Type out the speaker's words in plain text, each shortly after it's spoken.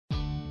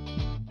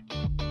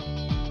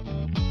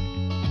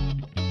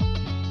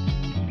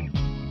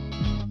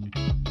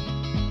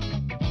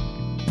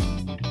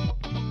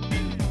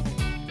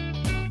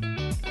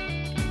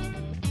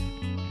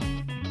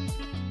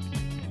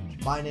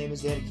My name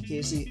is Danny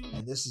Casey,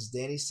 and this is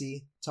Danny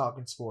C.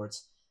 Talking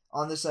Sports.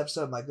 On this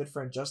episode, my good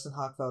friend Justin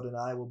Hochfeld and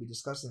I will be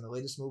discussing the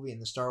latest movie in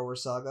the Star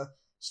Wars saga,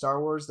 Star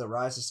Wars: The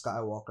Rise of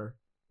Skywalker.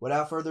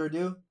 Without further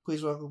ado,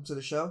 please welcome to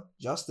the show,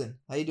 Justin.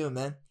 How you doing,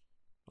 man?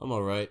 I'm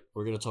alright.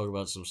 We're going to talk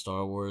about some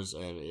Star Wars,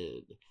 and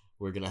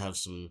we're going to have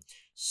some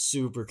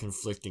super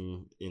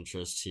conflicting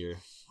interests here.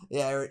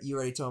 Yeah, you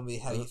already told me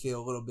how you feel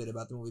a little bit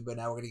about the movie, but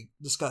now we're going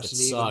to discuss it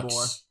even sucks.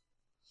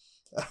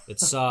 more. It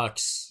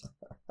sucks.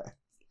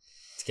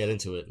 Let's get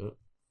into it.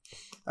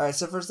 Alright,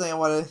 so first thing I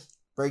want to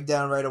break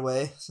down right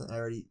away. You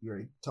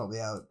already told me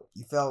how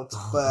you felt,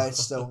 but I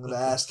still going to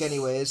ask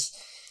anyways.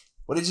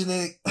 What did you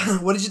think?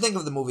 What did you think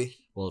of the movie?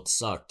 Well, it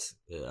sucked.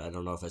 I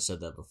don't know if I said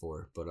that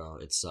before, but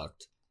it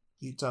sucked.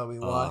 You tell me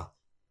why.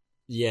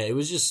 Yeah, it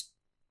was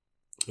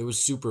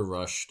super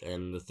rushed,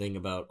 and the thing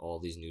about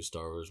all these new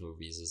Star Wars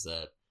movies is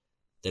that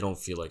they don't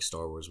feel like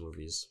Star Wars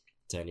movies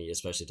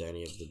especially to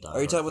any of the diehard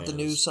Are you talking about the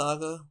fans. new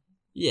saga?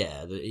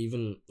 Yeah,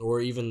 even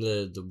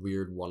the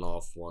weird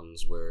one-off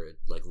ones where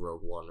like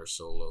Rogue One or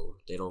Solo,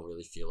 they don't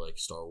really feel like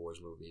Star Wars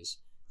movies.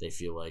 They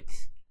feel like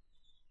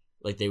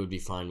they would be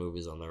fine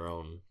movies on their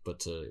own, but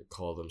to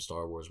call them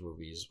Star Wars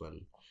movies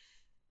when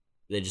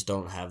they just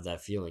don't have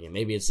that feeling. And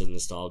maybe it's a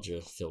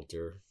nostalgia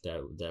filter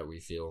that we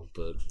feel,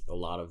 but a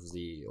lot of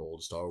the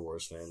old Star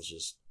Wars fans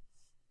just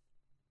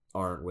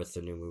aren't with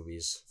the new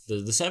movies.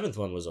 The seventh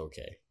one was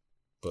okay,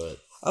 but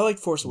I liked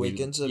Force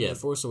Awakens.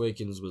 Force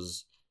Awakens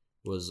was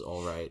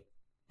all right,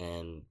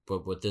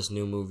 but with this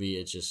new movie,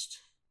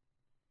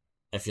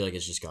 I feel like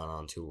it's just gone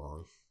on too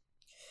long.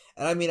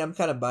 And I mean, I'm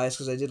kind of biased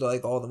because I did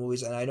like all the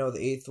movies, and I know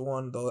the eighth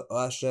one, The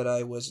Last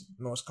Jedi, was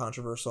the most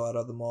controversial out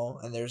of them all.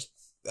 And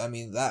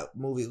that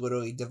movie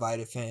literally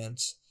divided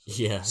fans.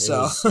 Yeah,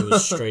 so it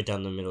was straight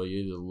down the middle.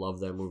 You either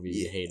loved that movie,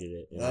 you hated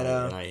it,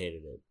 and I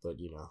hated it. But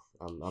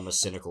I'm a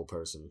cynical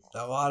person.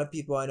 A lot of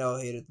people I know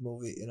hated the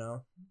movie.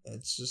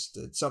 It's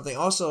something.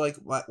 Also, like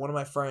one of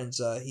my friends,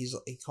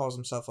 he calls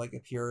himself like a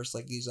purist,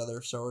 like these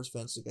other Star Wars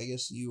fans. Like I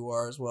guess you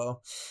are as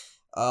well.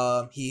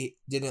 He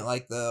didn't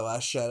like The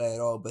Last Jedi at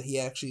all, but he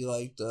actually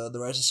liked The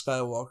Rise of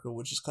Skywalker,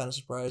 which is kind of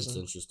surprising. It's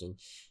interesting.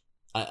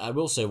 I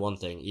will say one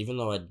thing. Even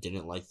though I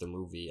didn't like the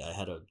movie, I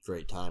had a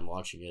great time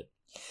watching it.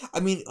 I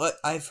mean,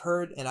 I've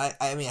heard, and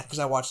I mean, because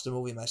I watched the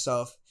movie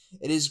myself,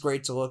 it is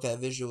great to look at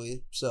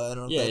visually. So I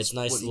don't know. Yeah, it's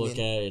nice to look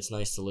at. It's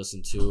nice to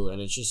listen to,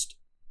 and it's just,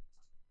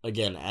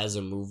 again, as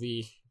a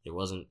movie, it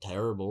wasn't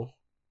terrible.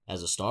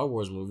 As a Star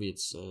Wars movie,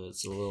 it's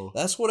a little.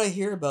 That's what I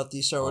hear about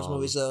these Star Wars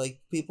movies. That like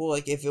people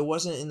like if it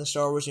wasn't in the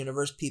Star Wars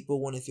universe, people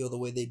wouldn't feel the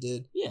way they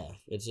did. Yeah,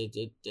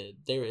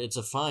 it's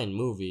a fine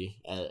movie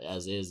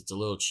as is. It's a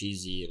little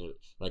cheesy, and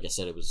like I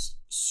said, it was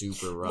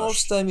super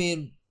rushed.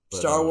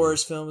 Star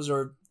Wars films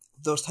or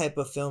those type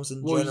of films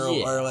in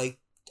general are like,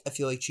 I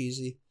feel like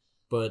cheesy.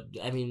 But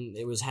I mean,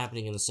 it was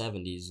happening in the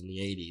 70s and the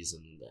 80s,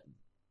 and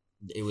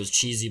it was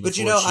cheesy. But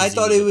I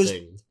thought it was.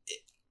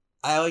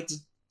 I like to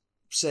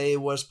say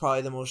it was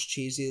probably the most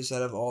cheesiest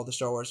out of all the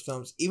Star Wars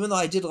films. Even though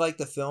I did like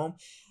the film,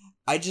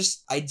 I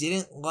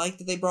didn't like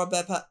that they brought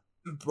back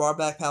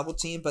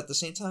Palpatine. But at the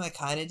same time, I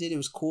kind of did. It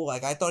was cool.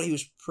 Like I thought he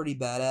was pretty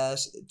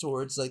badass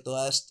towards like the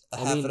last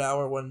half an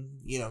hour when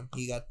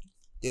they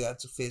got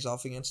to face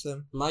off against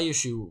him. My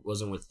issue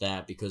wasn't with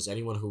that because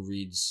anyone who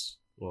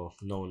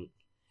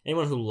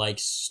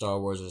likes Star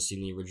Wars and has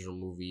seen the original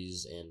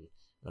movies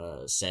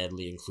and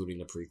sadly including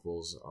the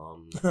prequels,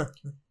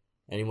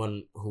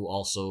 anyone who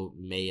also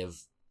may have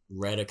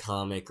read a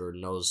comic or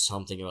knows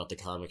something about the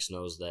comics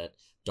knows that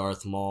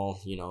Darth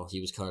Maul, he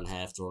was cut in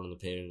half, thrown in the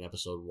pit in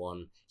episode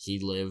 1. He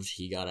lived,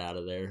 he got out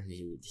of there.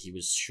 He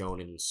was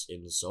shown in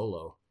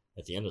Solo.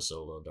 At the end of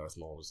Solo, Darth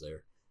Maul was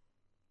there.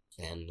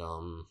 And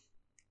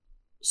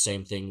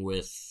same thing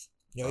with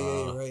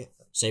you're right.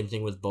 Same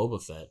thing with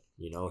Boba Fett.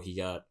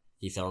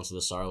 He fell into the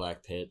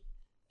Sarlacc pit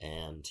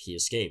and he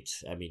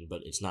escaped. I mean,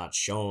 but it's not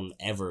shown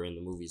ever in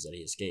the movies that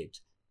he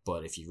escaped.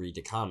 But if you read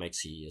the comics,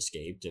 he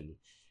escaped and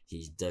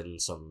he's done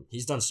some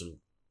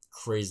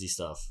crazy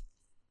stuff.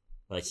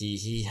 Like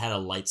he had a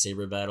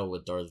lightsaber battle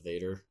with Darth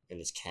Vader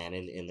and it's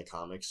canon in the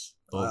comics.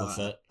 Boba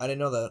Fett. I didn't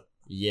know that.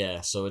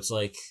 Yeah, so it's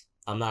like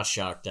I'm not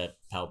shocked that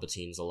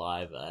Palpatine's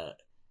alive.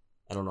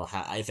 I don't know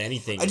how. If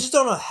anything, I just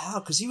don't know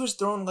how because he was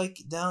thrown like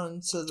down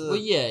into the. Well,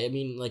 yeah, I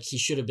mean, like he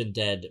should have been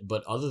dead.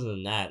 But other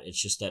than that,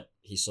 it's just that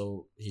he's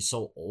so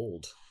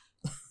old.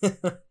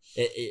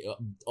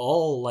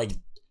 All like.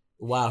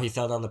 Wow, he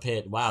fell down the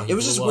pit. Wow, it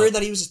was just weird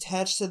that he was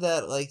attached to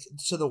that, like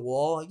to the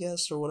wall, I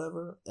guess, or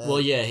whatever.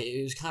 Well, yeah,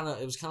 it was kind of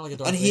like a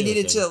Darth and he Vader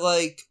needed thing. to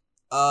like,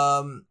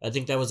 I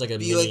think that was like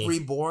like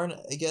reborn,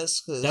 I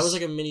guess. That was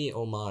like a mini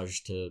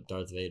homage to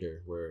Darth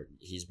Vader, where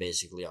he's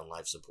basically on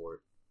life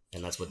support,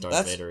 and that's what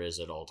Darth Vader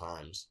is at all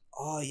times.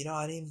 Oh, I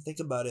didn't even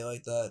think about it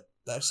like that.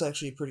 That's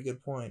actually a pretty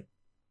good point.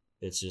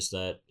 It's just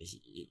that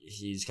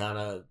he's kind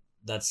of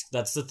that's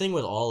the thing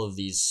with all of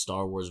these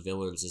Star Wars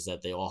villains is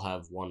that they all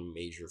have one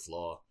major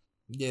flaw.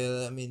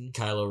 Yeah, I mean,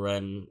 Kylo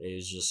Ren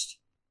he's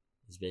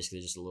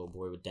basically just a little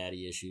boy with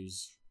daddy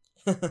issues.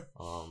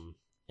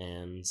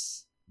 And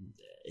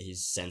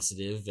he's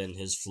sensitive, and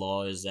his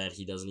flaw is that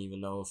he doesn't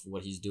even know if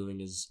what he's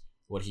doing is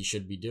what he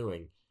should be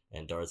doing.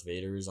 And Darth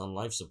Vader is on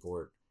life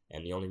support,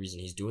 and the only reason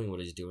he's doing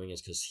what he's doing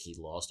is because he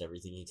lost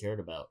everything he cared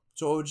about.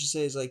 So what would you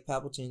say is like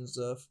Palpatine's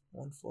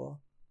one flaw?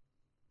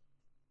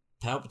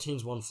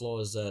 Palpatine's one flaw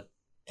is that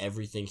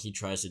everything he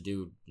tries to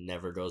do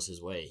never goes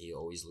his way. He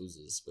always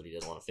loses, but he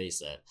doesn't want to face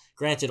that.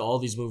 Granted, all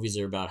these movies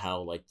are about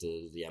how like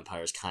the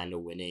Empire's kind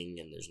of winning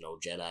and there's no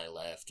Jedi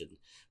left,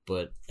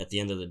 but at the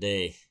end of the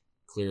day,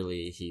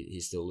 clearly he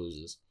still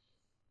loses.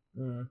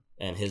 Mm.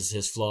 And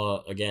his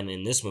flaw again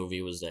in this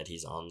movie was that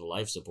he's on the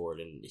life support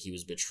and he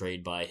was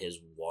betrayed by his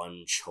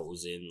one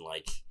chosen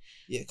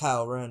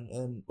Kylo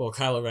Ren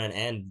Kylo Ren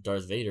and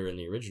Darth Vader in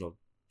the original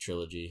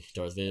trilogy.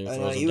 Darth Vader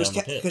throws him down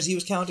the pit because he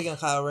was counting on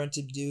Kylo Ren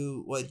to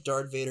do what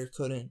Darth Vader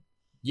couldn't.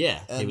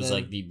 Yeah, and he was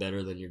like, be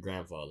better than your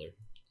grandfather,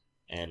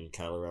 and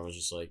Kylo Ren was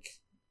just like,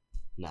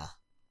 nah.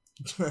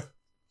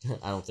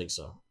 I don't think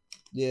so.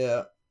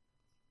 Yeah.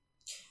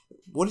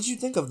 What did you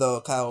think of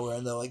Kylo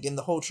Ren though? Like in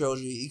the whole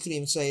trilogy, you could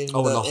even say in the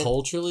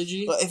whole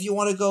trilogy. But if you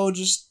want to go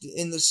just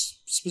in this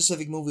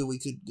specific movie, we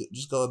could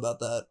just go about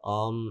that.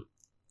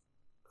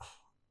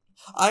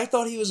 I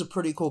thought he was a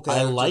pretty cool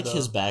character. I like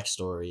his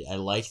backstory. I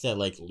like that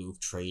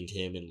Luke trained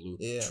him and Luke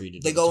treated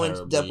him. They go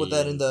into depth with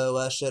that in the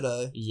Last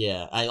Jedi.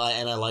 Yeah, I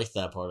like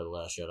that part of the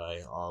Last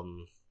Jedi.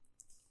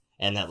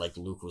 And that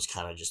Luke was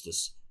kind of just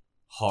this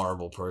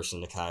horrible person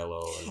to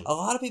Kylo. And a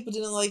lot of people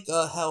didn't like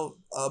how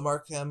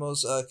Mark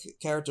Hamill's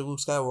character Luke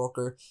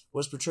Skywalker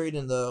was portrayed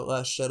in the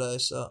Last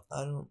Jedi. So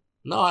I don't.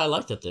 No, I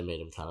like that they made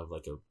him kind of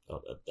like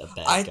a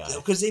bad guy.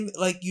 Because they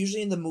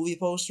usually in the movie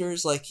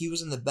posters, he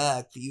was in the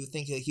back, you would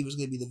think he was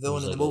going to be the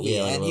villain in the movie,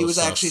 and he was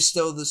actually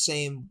still the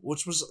same,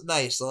 which was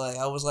nice.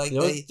 I was like,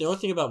 the only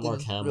thing about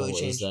Mark Hamill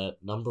is that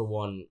number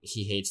one,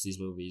 he hates these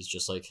movies,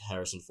 just like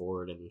Harrison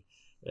Ford and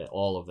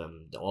all of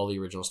them. All the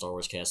original Star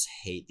Wars cast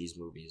hate these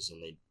movies,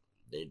 and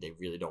they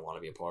really don't want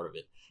to be a part of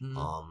it.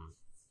 Mm-hmm.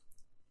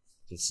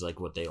 It's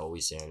what they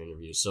always say in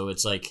interviews. So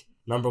it's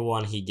number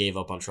one, he gave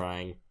up on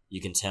trying. You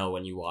can tell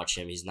when you watch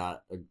him, he's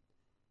not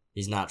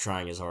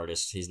trying his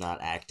hardest. He's not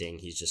acting.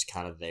 He's just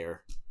kind of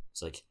there.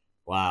 It's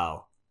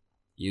wow,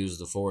 use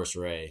the Force,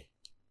 Rey.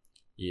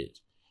 You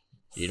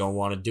don't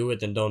want to do it,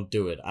 then don't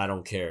do it. I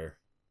don't care.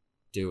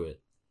 Do it.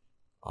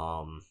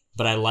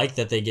 But I like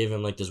that they gave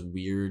him this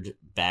weird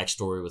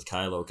backstory with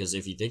Kylo, because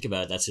if you think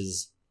about it, that's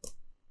his.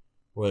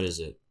 What is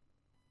it?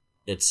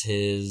 It's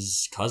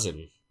his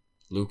cousin.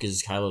 Luke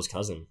is Kylo's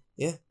cousin.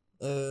 Yeah.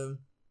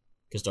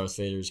 Because Darth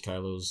Vader's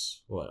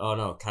Kylo's... What? Oh,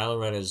 no.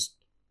 Kylo Ren is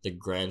the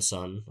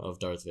grandson of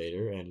Darth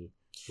Vader, and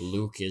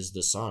Luke is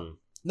the son.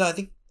 No, I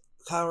think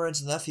Kylo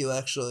Ren's nephew,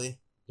 actually.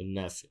 The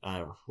nephew... I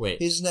don't know. Wait.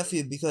 He's his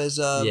nephew because...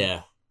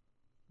 Yeah.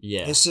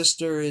 His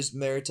sister is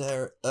married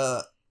to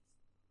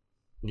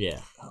yeah.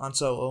 Han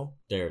Solo.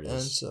 There it is.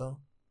 And so...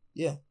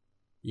 Yeah.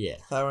 Yeah.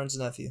 Kylo Ren's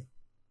nephew.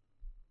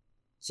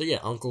 So, yeah,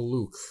 Uncle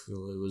Luke.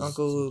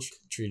 Uncle Luke.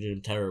 Treated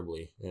him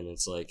terribly, and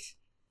it's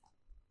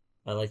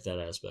I like that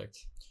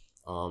aspect.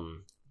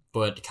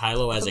 But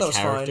Kylo as a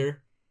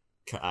character,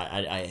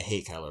 I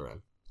hate Kylo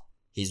Ren.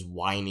 He's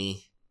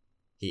whiny.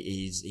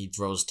 He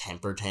throws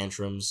temper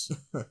tantrums.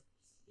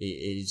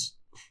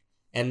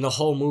 And the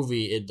whole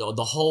movie,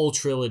 the whole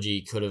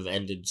trilogy could have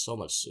ended so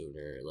much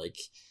sooner.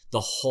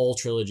 The whole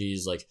trilogy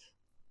is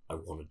I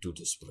want to do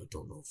this, but I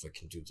don't know if I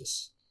can do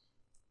this.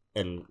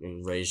 And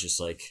Rey's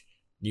just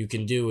you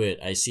can do it.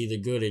 I see the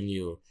good in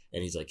you.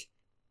 And he's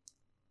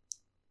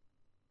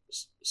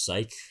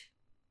psych.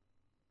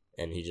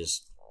 And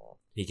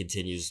he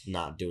continues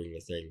not doing the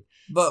thing.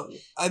 But,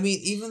 I mean,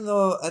 even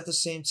though at the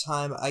same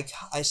time,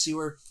 I see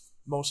where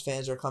most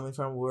fans are coming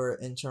from, where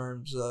in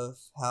terms of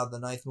how the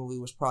 9th movie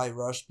was probably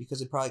rushed,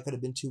 because it probably could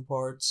have been 2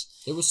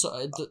 parts. It was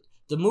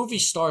the movie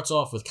starts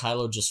off with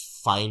Kylo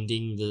just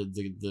finding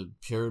the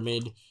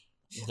pyramid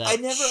that I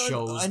never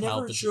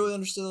Palpatine. truly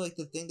understood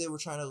the thing they were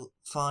trying to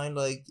find.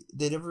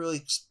 They never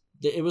really.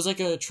 It was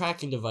a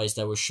tracking device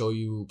that would show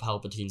you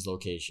Palpatine's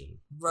location.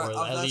 Right.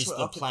 Or at least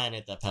the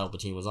planet that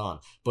Palpatine was on.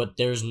 But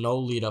there's no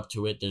lead up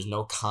to it. There's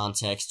no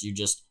context.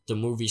 The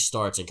movie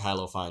starts and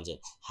Kylo finds it.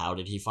 How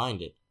did he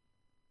find it?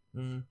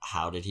 Mm.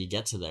 How did he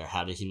get to there?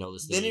 How did he know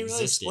this thing existed? They didn't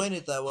really explain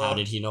it that well. How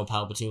did he know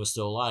Palpatine was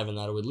still alive and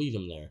that it would lead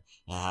him there?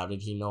 And how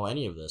did he know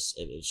any of this?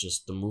 It's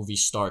just the movie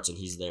starts and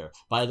he's there.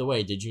 By the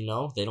way, did you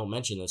know? They don't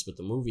mention this, but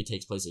the movie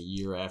takes place a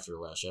year after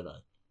Last Jedi.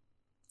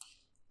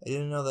 I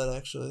didn't know that,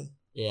 actually.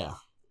 Yeah.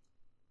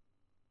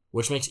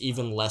 Which makes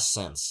even less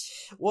sense.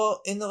 Well,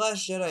 in The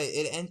Last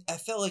Jedi, I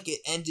felt like it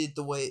ended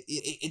the way...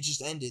 It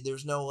just ended. There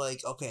was no,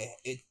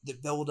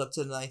 it built up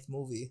to the 9th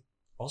movie.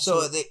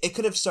 Also, so it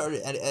could have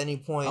started at any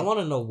point. I want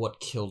to know what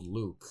killed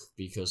Luke,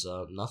 because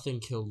nothing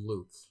killed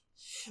Luke.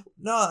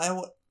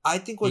 No, I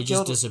think what he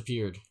just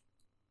disappeared.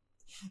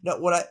 No,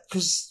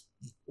 because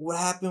what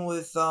happened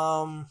with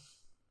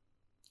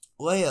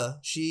Leia?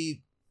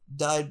 She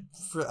died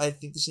for, I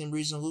think, the same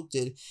reason Luke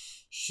did.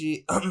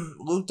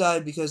 Luke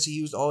died because he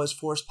used all his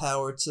Force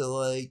power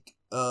to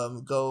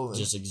go.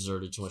 Just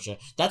exerted too much.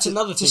 That's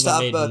another thing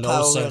that made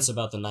no sense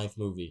about the 9th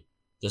movie.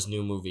 This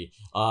new movie.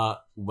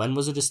 When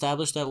was it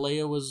established that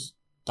Leia was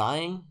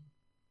dying?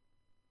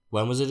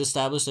 When was it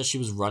established that she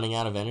was running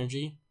out of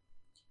energy?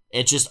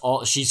 It just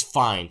she's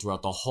fine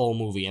throughout the whole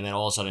movie, and then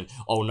all of a sudden,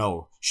 oh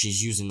no,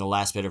 she's using the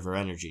last bit of her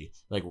energy.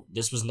 Like,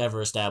 this was never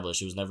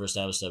established. It was never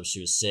established that she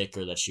was sick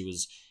or that she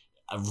was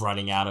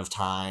running out of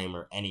time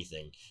or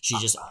anything. She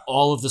just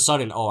all of a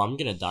sudden, oh, I'm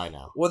gonna die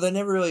now. Well, they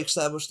never really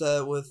established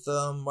that with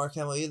Mark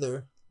Hamill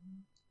either.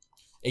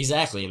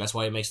 Exactly, and that's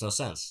why it makes no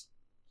sense.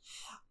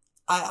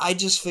 I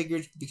just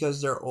figured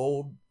because they're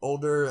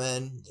older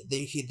and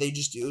they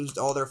just used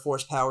all their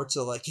force power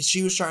to like, cause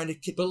she was trying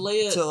to, but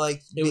Leia to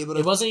like be able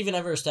to. It wasn't even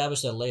ever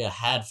established that Leia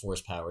had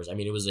force powers. I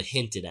mean, it was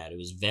hinted at. It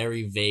was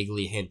very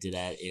vaguely hinted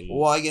at in.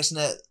 Well, I guess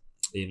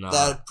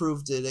that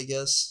proved it. I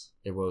guess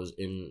it was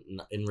in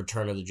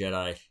Return of the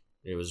Jedi.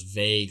 It was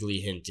vaguely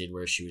hinted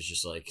where she was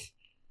just like,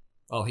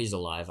 "Oh, he's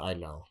alive. I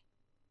know."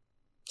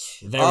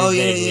 Very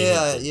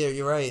yeah.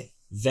 You're right.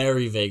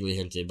 Very vaguely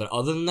hinted, but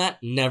other than that,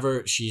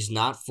 never. She's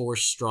not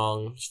force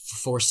strong,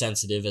 force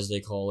sensitive as they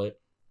call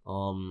it.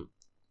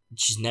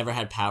 She's never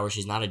had power.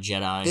 She's not a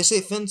Jedi. They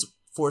say Finn's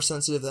force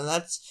sensitive, and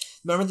that's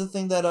remember the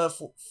thing that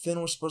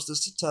Finn was supposed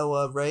to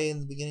tell Rey in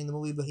the beginning of the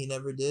movie, but he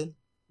never did.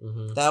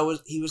 Mm-hmm.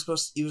 He was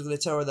going to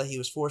tell her that he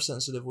was force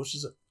sensitive, which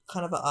is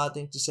kind of an odd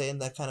thing to say in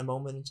that kind of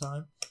moment in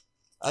time.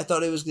 I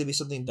thought it was going to be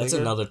something bigger. That's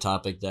another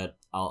topic that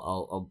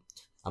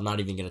I'm not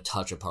even going to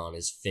touch upon.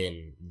 Is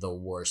Finn the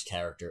worst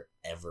character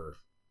ever?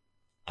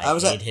 I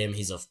hate him.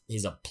 He's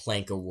a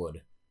plank of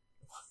wood.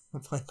 A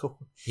plank of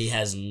wood.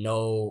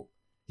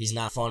 He's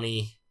not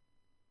funny.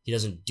 He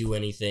doesn't do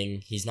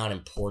anything. He's not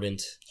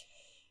important.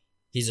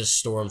 He's a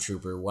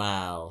stormtrooper.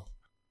 Wow.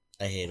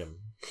 I hate him.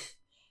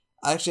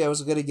 Actually, I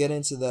was going to get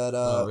into that.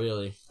 Oh,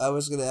 really? I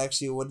was going to ask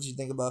you, what did you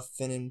think about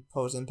Finn and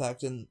Poe's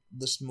impact in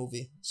this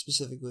movie,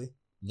 specifically?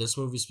 This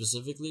movie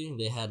specifically?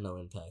 They had no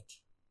impact.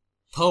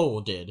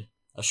 Poe did.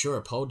 Sure,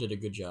 Poe did a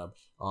good job.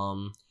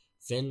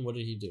 Finn, what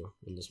did he do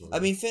in this movie? I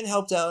mean, Finn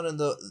helped out in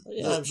the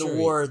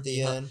war at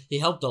the end. He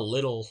helped a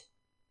little.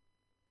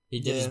 He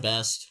did his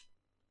best.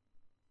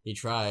 He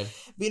tried.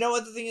 But you know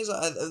what the thing is?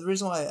 The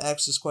reason why I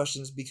asked this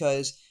question is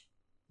because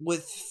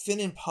with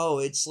Finn and Poe,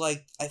 it's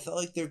like I felt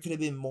like there could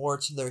have been more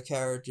to their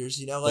characters.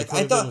 You know, like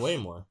I thought way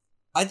more.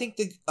 I think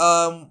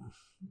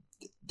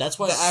that's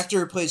why the actor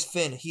who plays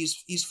Finn,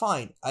 he's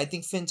fine. I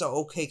think Finn's an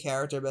okay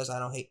character, but I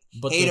don't hate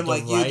him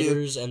like you do. But the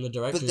writers and the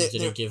directors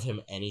didn't give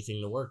him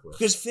anything to work with.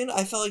 Because Finn,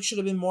 I felt like should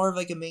have been more of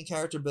like a main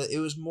character, but it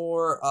was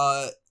more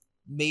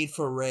made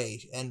for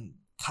Rey and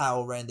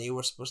Kylo Ren. They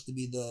were supposed to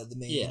be the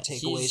main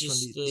takeaways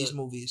from these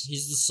movies.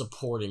 He's the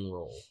supporting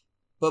role.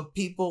 But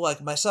people like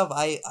myself,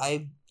 I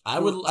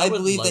believe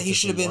like that he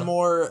should have been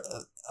more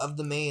of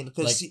the main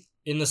because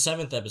in the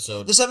seventh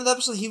episode,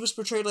 he was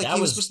portrayed like he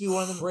was supposed to be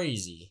one of them.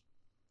 Crazy.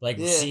 Like,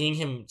 seeing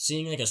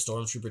like a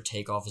stormtrooper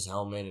take off his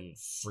helmet and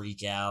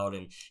freak out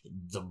and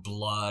the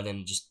blood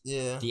and just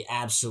the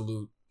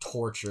absolute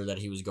torture that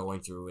he was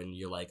going through, and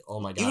you're like, oh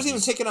my god. He was even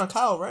taking on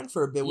Kylo Ren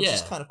for a bit, which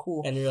is kind of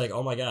cool. And you're like,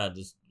 oh my god,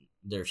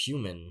 they're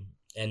human.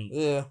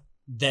 And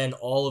then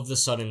all of a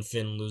sudden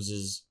Finn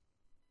loses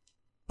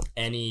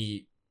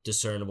any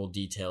discernible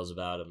details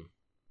about him.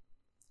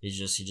 He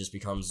just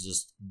becomes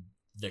just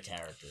the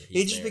character.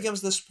 He just becomes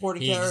the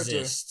supporting character.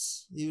 Exists.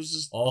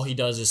 All he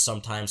does is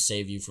sometimes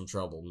save you from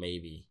trouble,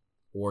 maybe,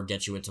 or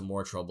get you into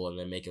more trouble and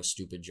then make a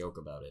stupid joke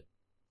about it.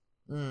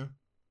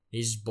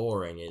 He's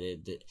boring.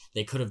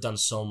 They could have done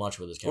so much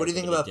with his character. What do you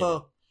think about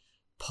Poe?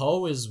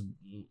 Poe is,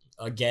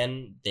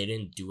 again, they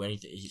didn't do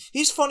anything.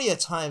 He's funny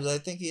at times. I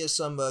think he has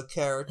some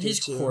character.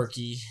 He's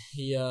quirky.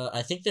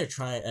 I think they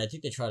tried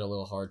a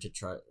little hard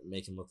to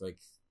make him look like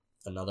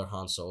another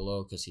Han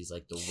Solo because he's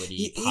like the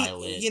witty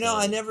pilot.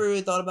 I never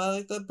really thought about it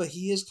like that, but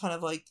he is kind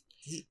of like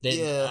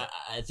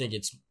I think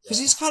it's because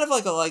he's kind of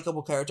like a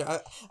likable character.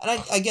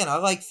 I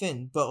like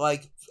Finn, but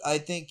like I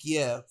think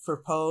for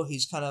Poe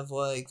he's kind of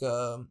like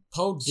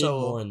Poe did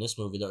more in this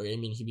movie though. I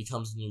mean, he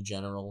becomes the new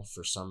general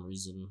for some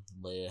reason.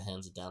 Leia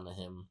hands it down to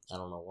him. I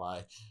don't know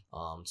why.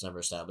 It's never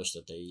established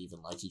that they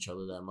even like each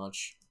other that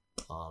much.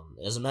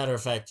 As a matter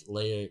of fact,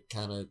 Leia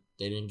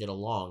they didn't get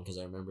along because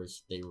I remember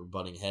they were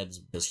butting heads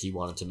because he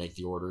wanted to make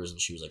the orders and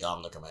she was like,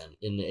 I'm the command.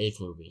 In the 8th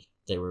movie,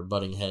 they were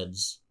butting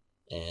heads,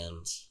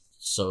 and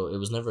so it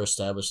was never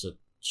established that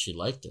she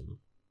liked him.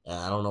 And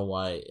I don't know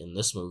why in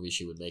this movie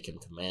she would make him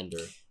commander.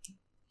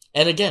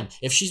 And again,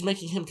 if she's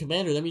making him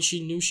commander, that means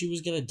she knew she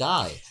was gonna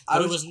die.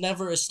 But it was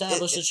never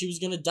established that she was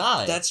gonna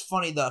die. That's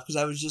funny though, because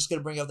I was just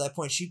gonna bring up that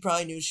point. She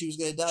probably knew she was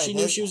gonna die. She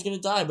knew she was gonna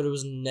die, but it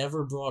was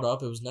never brought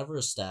up. It was never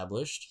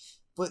established.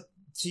 But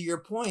to your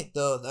point,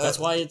 though, that's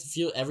why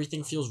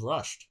everything feels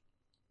rushed.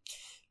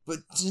 But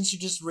since you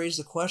just raised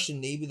the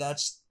question, maybe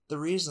that's the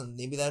reason.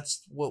 Maybe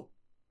that's what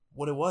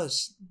it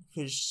was.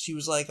 Because she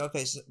was like,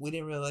 okay, so we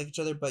didn't really like each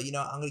other, but I'm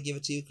gonna give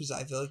it to you because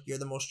I feel like you're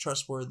the most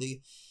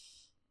trustworthy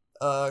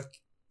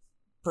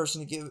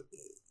person to give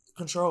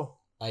control.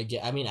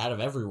 I mean, out of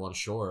everyone,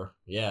 sure,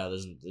 yeah.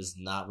 There's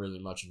not really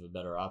much of a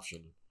better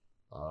option.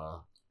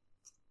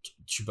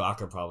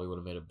 Chewbacca probably would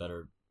have made a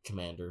better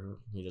commander.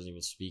 He doesn't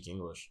even speak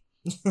English.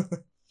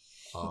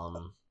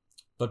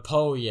 But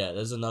Poe, yeah,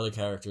 there's another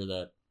character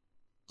that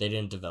they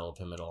didn't develop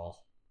him at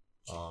all.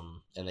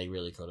 And they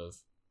really could have.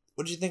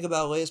 What did you think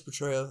about Leia's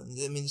portrayal?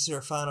 I mean, this is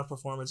her final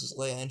performance as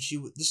Leia, and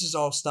this is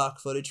all stock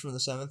footage from the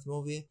 7th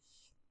movie.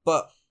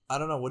 But I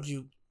don't know. What'd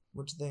you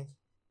think?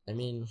 I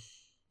mean,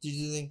 did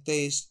you think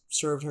they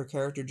served her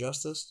character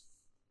justice?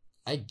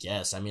 I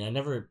guess. I mean, I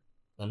never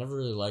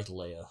really liked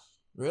Leia.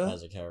 Really?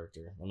 As a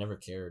character, I never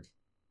cared.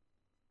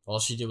 All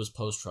she did was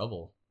pose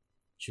trouble.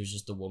 She was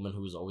just the woman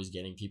who was always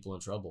getting people in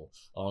trouble.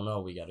 Oh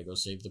no, we gotta go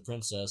save the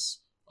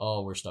princess.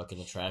 Oh, we're stuck in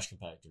the trash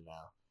compactor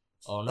now.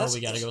 Oh no, we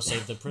gotta go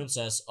save the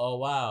princess. Oh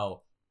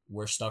wow,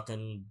 we're stuck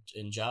in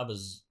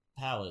Jabba's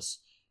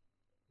palace.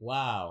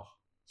 Wow.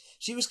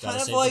 She was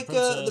kind of like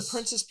the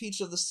Princess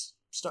Peach of the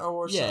Star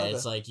Wars saga.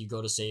 It's like you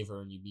go to save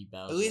her and you beat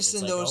Bowser. At least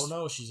in those. Oh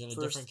no, she's in a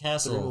different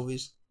castle. 3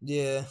 movies.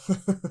 Yeah.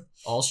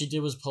 All she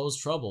did was pose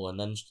trouble, and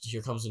then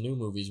here comes the new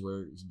movies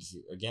where,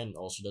 again,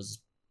 all she does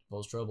is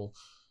pose trouble.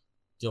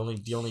 The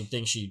only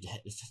thing she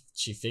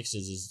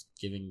fixes is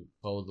giving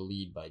Poe the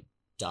lead by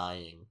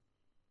dying.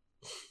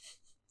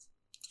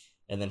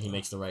 And then he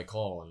makes the right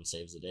call and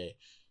saves the day,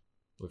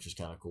 which was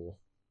kind of cool.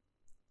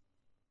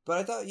 But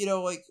I thought,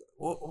 like,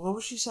 what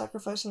was she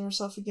sacrificing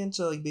herself again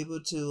to, like, be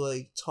able to,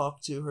 like,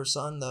 talk to her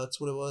son? That's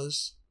what it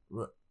was.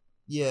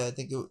 Yeah, I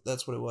think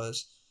that's what it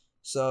was.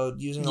 So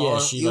using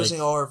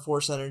all her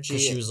Force energy.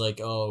 Because she was like,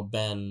 "Oh,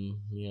 Ben,"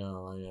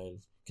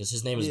 because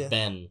his name is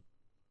Ben.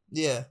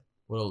 Yeah.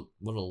 What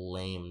a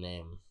lame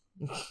name.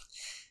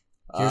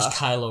 Here's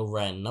Kylo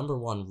Ren, number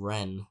 1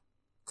 Ren.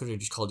 Could have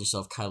just called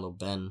yourself Kylo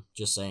Ben.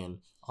 Just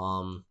saying.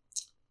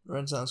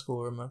 Ren sounds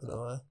cool. I'm not gonna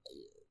lie.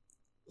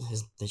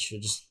 They should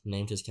have just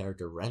named his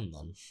character Ren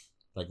then,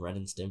 like Ren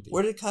and Stimpy.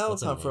 Where did Kylo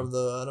come from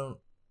though?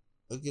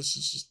 I guess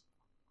it's just.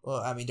 Well,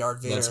 I mean,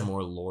 Darth Vader. That's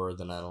more lore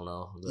than I don't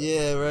know.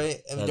 Yeah,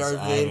 right. I mean, Darth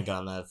Vader. I haven't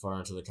gotten that far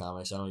into the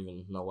comics. I don't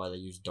even know why they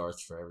use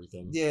Darth for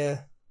everything.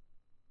 Yeah,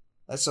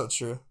 that's so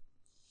true.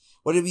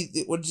 What did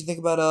you think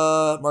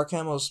about Mark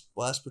Hamill's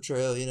last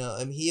portrayal?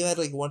 I mean, he had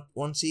like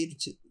one seed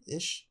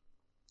ish.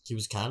 He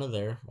was kind of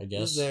there, I guess.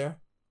 He was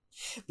there,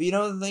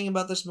 but the thing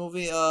about this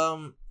movie,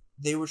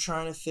 they were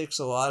trying to fix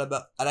a lot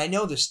and I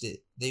noticed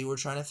it. They were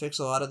trying to fix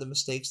a lot of the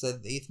mistakes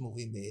that the 8th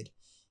movie made,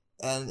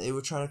 and they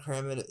were trying to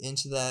cram it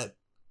into that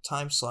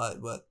time slot,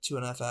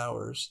 2.5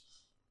 hours.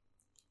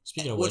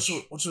 Speaking of which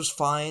was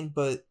fine,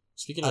 but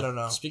I don't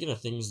know. Speaking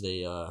of things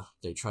they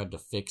tried to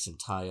fix and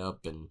tie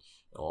up and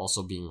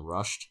also being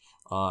rushed,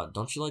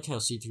 don't you like how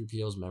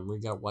C-3PO's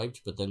memory got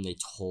wiped, but then they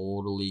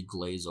totally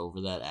glaze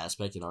over that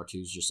aspect, and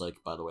R2's just like,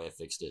 by the way, I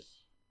fixed it.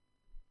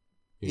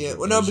 Because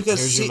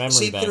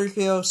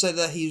C-3PO said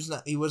that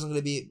he wasn't going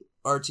to be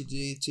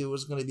R2D2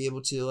 was going to be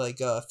able to like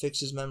fix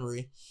his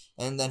memory,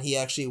 and then he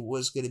actually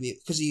was going to be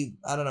because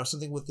I don't know,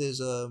 something with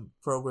his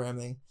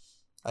programming,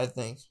 I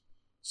think.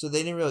 So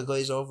they didn't really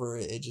glaze over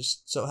it. It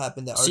just so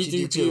happened that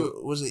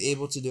R2D2 was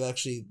able to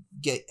actually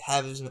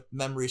have his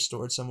memory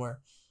stored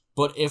somewhere.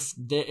 But if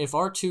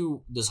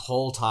R2 this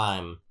whole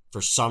time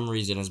for some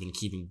reason has been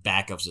keeping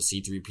backups of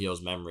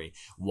C-3PO's memory,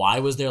 why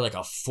was there like a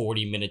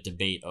 40-minute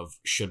debate of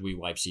should we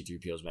wipe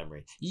C-3PO's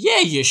memory?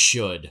 Yeah, you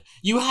should.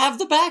 You have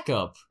the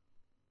backup.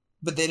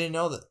 But they didn't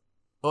know that.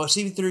 Oh,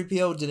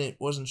 C-3PO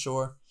wasn't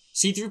sure.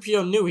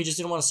 C-3PO knew, he just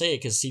didn't want to say it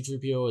because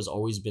C-3PO has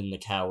always been the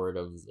coward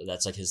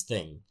that's like his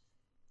thing.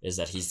 Is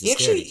that he's the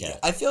scaredy cat.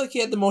 I feel like he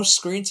had the most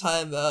screen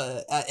time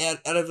out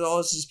of all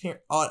of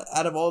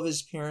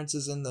his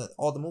appearances in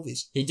all the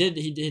movies. He did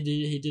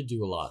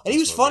do a lot. And he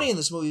was funny in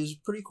this movie. He was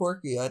pretty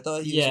quirky. I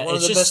thought he was one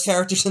of the best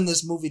characters in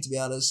this movie, to be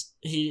honest.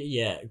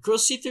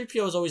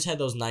 C-3PO has always had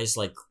those nice,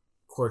 like,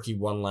 quirky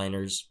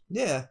one-liners.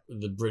 Yeah.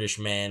 The British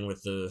man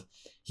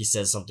he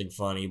says something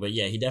funny, but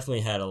yeah, he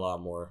definitely had a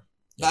lot more.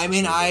 I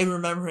mean, I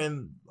remember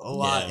him a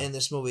lot in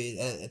this movie.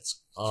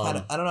 It's kind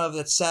of, I don't know if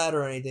that's sad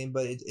or anything,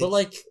 but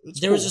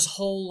there was this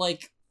whole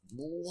like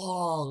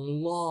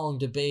long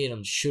debate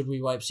on should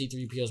we wipe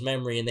C-3PO's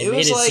memory, and they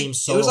made it seem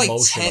so emotional. It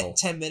was like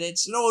 10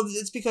 minutes. No,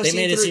 it's because they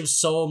made it seem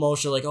so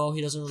emotional. Like, oh,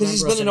 he doesn't remember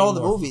because he's been in all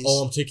the movies.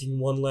 Oh, I'm taking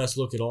one last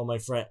look at all my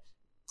friends.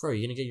 Bro,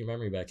 you're gonna get your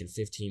memory back in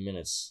 15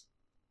 minutes.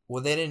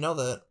 Well, they didn't know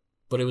that.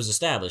 But it was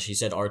established. He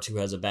said R2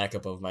 has a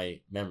backup of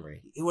my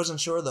memory. He wasn't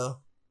sure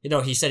though.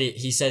 He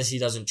says he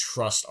doesn't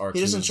trust R2.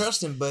 He doesn't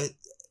trust him,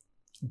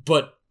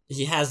 but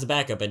he has the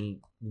backup, and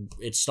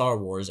it's Star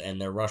Wars,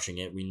 and they're rushing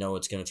it. We know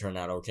it's going to turn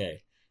out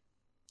okay.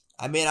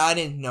 I mean, I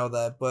didn't know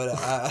that, but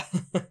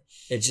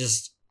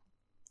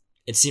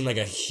it seemed like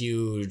a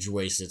huge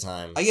waste of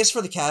time. I guess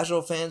for the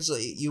casual fans,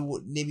 you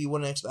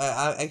wouldn't expect.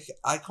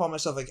 I call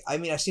myself like, I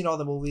mean, I've seen all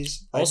the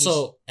movies.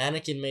 Also,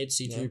 Anakin made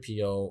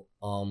C-3PO.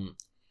 Yeah.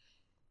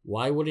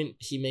 Why wouldn't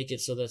he make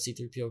it so that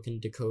C-3PO can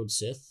decode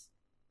Sith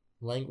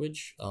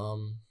language?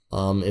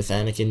 If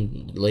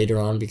Anakin later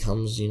on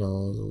becomes, the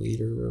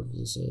leader of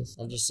the Sith.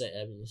 I'm just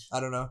saying. I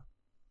don't know.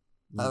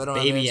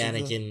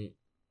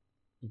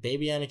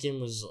 Baby Anakin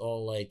was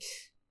all like,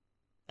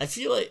 I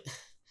feel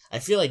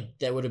like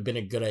that would have been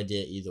a good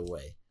idea either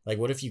way. Like,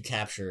 what if you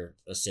capture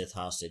a Sith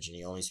hostage and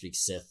he only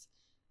speaks Sith?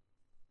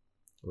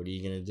 What are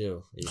you gonna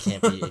do?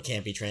 It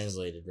can't be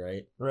translated,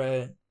 right?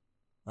 Right.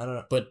 I don't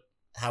know. But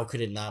how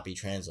could it not be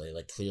translated?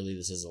 Like, clearly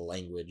this is a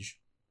language.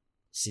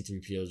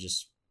 C-3PO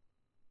just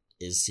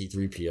is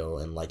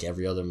C-3PO, and like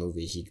every other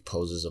movie, he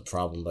poses a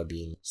problem by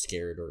being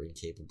scared or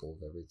incapable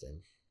of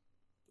everything.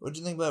 What do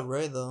you think about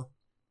Rey, though?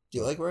 Do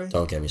you like Rey?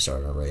 Don't get me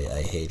started on Rey.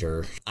 I hate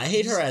her. I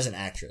hate her as an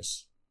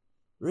actress.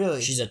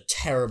 Really? She's a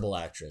terrible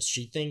actress.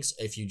 She thinks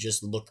if you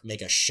just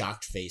make a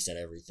shocked face at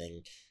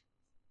everything,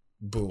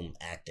 boom,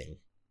 acting.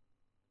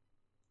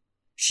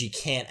 She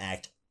can't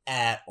act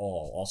at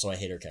all. Also, I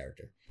hate her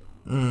character.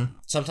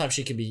 Sometimes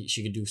she could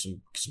do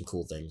some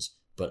cool things,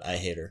 but I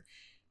hate her.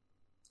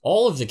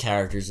 All of the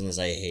characters in this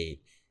I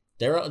hate.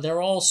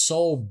 They're all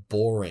so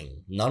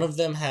boring. None of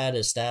them had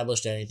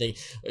established anything.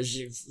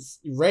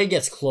 Rey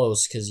gets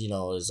close because, you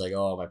know, it's like,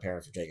 oh, my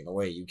parents were taken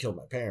away. You killed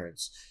my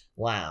parents.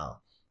 Wow.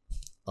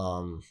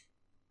 But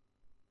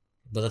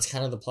that's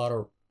kind of the plot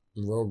of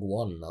Rogue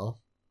One, no?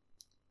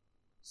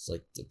 It's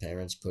like the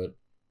parents put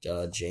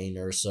Jyn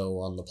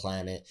Erso on the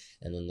planet,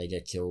 and then they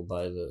get killed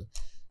by the...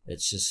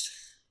 It's just...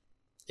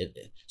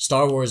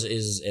 Star Wars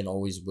is and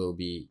always will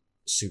be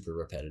super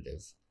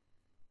repetitive.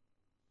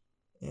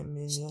 I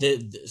mean, yeah.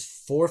 The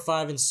 4,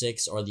 5, and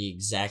 6 are the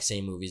exact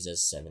same movies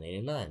as 7, 8,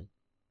 and 9.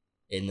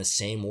 In the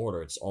same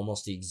order. It's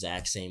almost the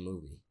exact same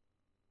movie.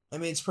 I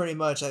mean, it's pretty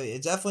much...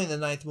 it's definitely in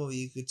the 9th movie.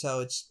 You could tell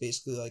it's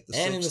basically like the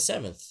 6th. And in the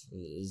 7th.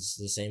 It's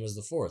the same as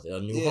the 4th. A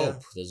New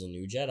Hope. There's a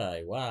new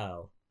Jedi.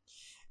 Wow.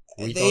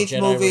 The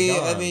 8th movie,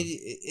 I mean,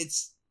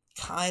 it's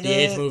kind of... The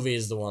 8th movie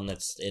is the one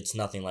that's... It's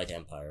nothing like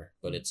Empire.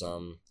 But it's,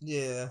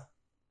 Yeah.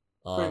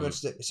 Pretty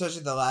much,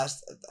 especially the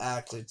last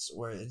act, it's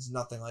where it's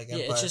nothing like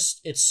Empire. Yeah,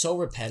 it's so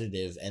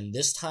repetitive, and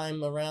this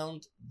time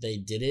around, they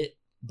did it,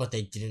 but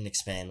they didn't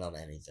expand on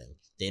anything.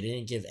 They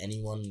didn't give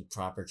anyone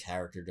proper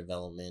character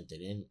development.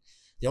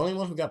 The only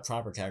one who got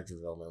proper character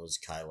development was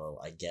Kylo,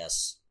 I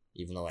guess,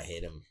 even though I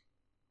hate him.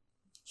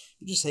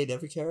 You just hate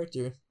every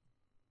character.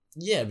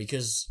 Yeah,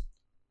 because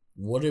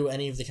what do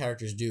any of the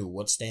characters do?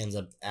 What stands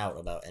out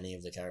about any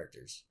of the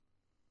characters?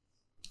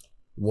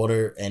 What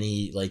are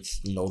any, like,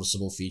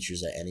 noticeable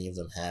features that any of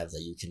them have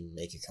that you can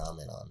make a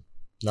comment on?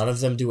 None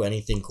of them do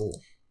anything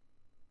cool.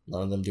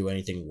 None of them do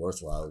anything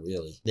worthwhile,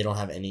 really. They don't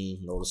have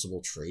any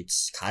noticeable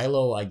traits.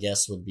 Kylo, I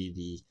guess, would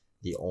be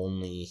the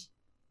only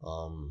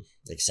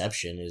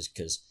exception, is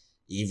because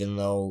even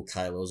though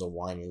Kylo's a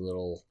whiny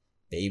little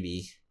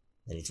baby,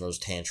 and he throws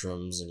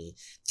tantrums, and he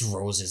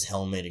throws his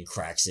helmet and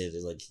cracks it,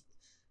 it's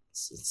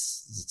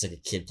like a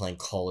kid playing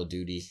Call of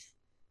Duty,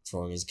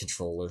 throwing his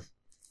controller.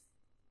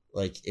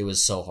 Like, it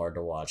was so hard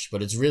to watch,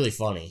 but it's really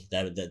funny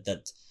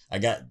that I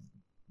got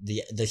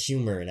the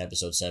humor in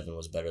episode 7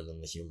 was better than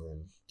the humor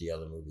in the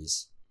other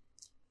movies.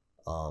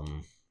 But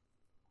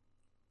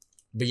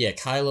yeah,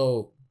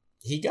 Kylo,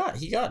 he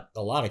got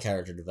a lot of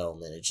character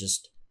development.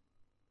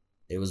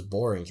 It was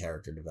boring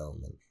character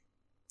development.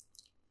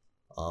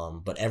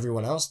 But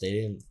everyone else, they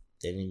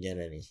didn't get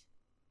any.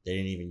 They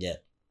didn't even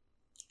get.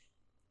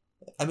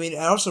 I mean,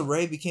 and also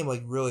Rey became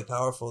like really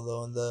powerful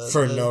though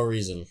in no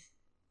reason.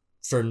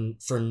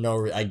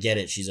 I get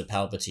it. She's a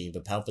Palpatine,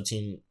 but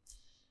Palpatine.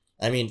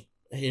 I mean,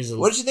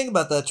 what did you think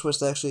about that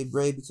twist? Actually,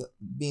 Rey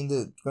being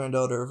the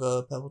granddaughter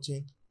of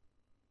Palpatine.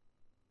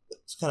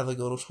 It's kind of like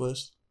a little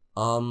twist.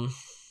 I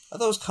thought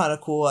it was kind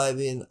of cool. I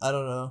mean, I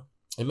don't know.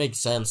 It makes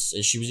sense.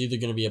 She was either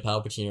going to be a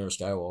Palpatine or a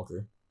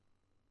Skywalker,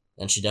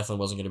 and she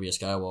definitely wasn't going to be a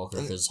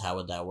Skywalker because how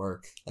would that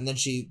work? And then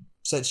she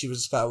said she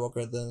was a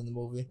Skywalker at the end of the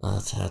movie.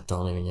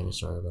 Don't even get me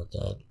started about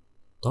that.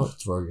 Don't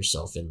throw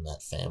yourself in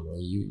that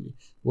family.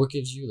 What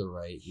gives you the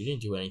right? You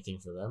didn't do anything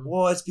for them.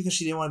 Well, it's because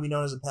she didn't want to be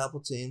known as a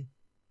Palpatine.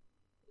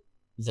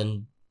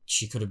 Then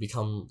she could have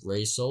become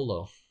Rey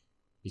Solo,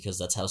 because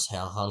that's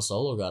how Han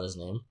Solo got his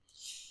name.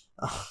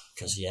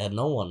 Because he had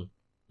no one.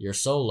 You're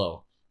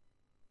Solo.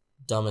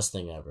 Dumbest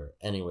thing ever.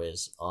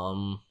 Anyways,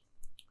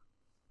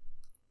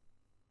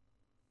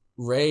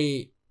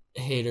 Rey,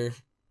 hater,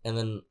 and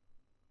then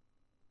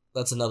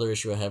that's another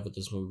issue I have with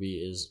this movie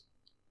is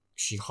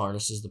she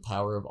harnesses the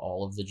power of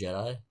all of the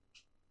Jedi.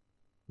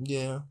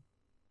 Yeah.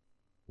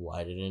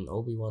 Why didn't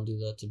Obi-Wan do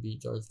that to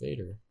beat Darth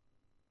Vader?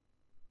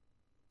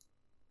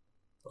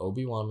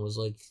 Obi-Wan was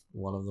like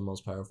one of the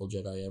most powerful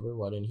Jedi ever.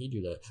 Why didn't he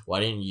do that?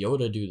 Why didn't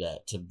Yoda do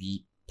that to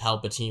beat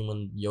Palpatine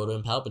when Yoda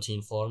and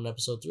Palpatine fought in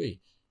episode 3?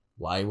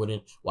 Why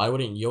wouldn't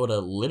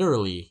Yoda,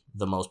 literally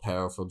the most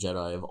powerful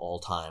Jedi of all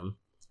time,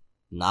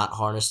 not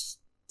harness?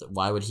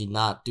 Why would he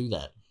not do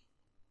that?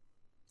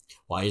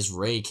 Why is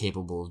Rey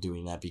capable of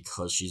doing that?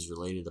 Because she's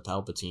related to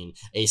Palpatine,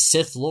 a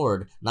Sith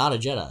Lord, not a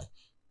Jedi.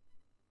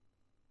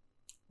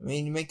 I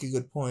mean, you make a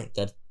good point.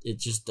 That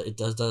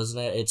doesn't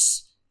it?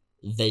 It's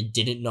they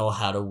didn't know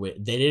how to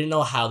win. They didn't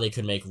know how they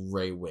could make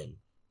Rey win,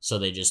 so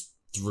they just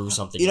threw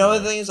something. You know,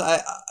 the thing is,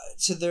 I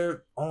to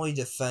their only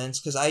defense,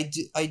 because I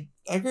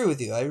agree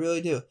with you. I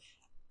really do.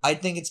 I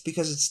think it's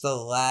because it's the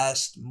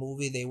last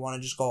movie. They want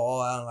to just go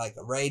all out. Like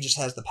Rey just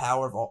has the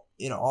power of all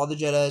the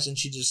Jedis, and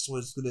she just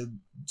was gonna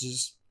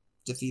just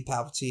defeat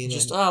Palpatine.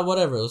 Just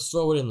whatever. Let's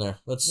throw it in there.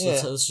 Let's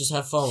just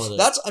have fun with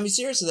it. I mean,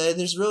 seriously,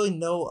 there's really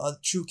no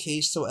true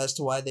case as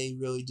to why they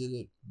really did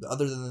it,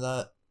 other than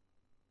that.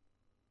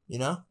 You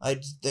know, I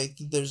think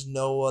there's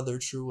no other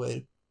true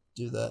way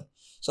to do that.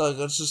 So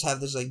let's just have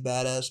this like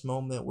badass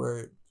moment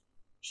where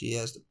she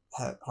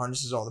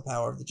harnesses all the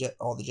power of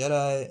all the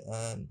Jedi,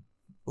 and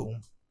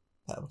boom,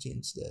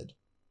 Palpatine's dead.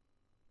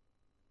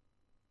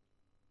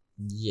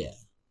 Yeah,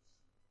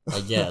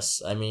 I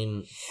guess. I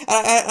mean,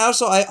 I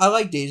also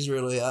like Daisy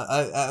really.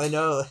 I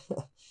know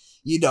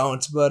you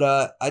don't, but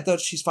I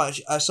thought she's fine.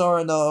 I saw her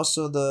in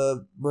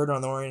the Murder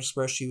on the Orient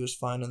Express. She was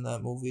fine in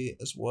that movie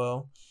as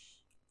well.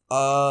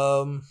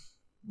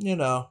 You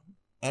know,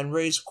 and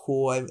Rey's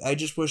cool. I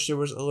just wish there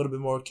was a little bit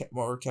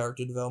more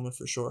character development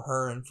for sure,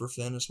 her and for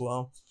Finn as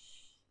well.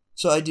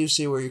 So I do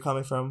see where you're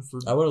coming from.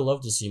 I would have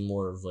loved to see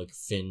more of like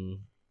Finn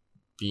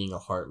being a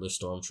heartless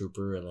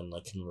stormtrooper and then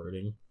like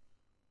converting.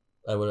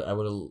 I would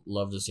have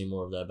loved to see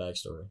more of that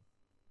backstory.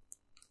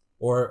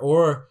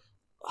 Or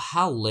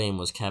how lame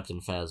was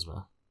Captain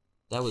Phasma?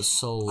 That was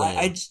so lame.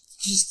 I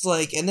just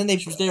like, and then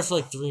she was there for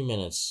like 3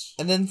 minutes.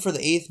 And then for the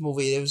 8th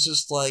movie, it was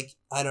just like,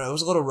 I don't know, it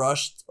was a little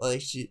rushed. Like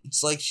she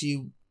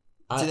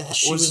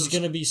was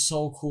gonna be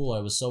so cool. I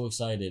was so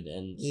excited,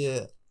 and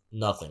yeah,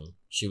 nothing.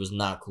 She was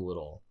not cool at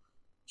all.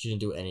 She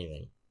didn't do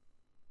anything.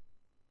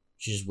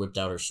 She just whipped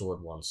out her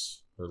sword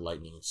once, her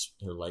lightning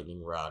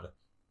rod,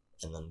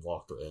 and then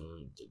walked,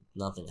 and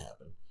nothing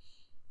happened.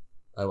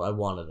 I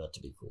wanted that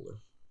to be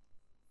cooler.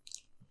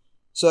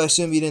 So I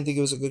assume you didn't think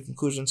it was a good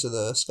conclusion to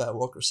the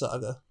Skywalker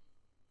saga.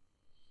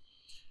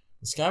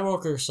 The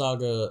Skywalker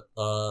saga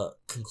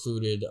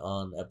concluded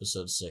on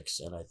episode 6,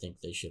 and I think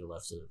they should have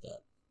left it at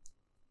that.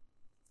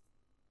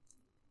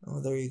 Oh,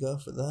 there you go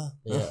for that.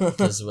 Yeah,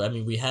 because I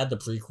mean, we had the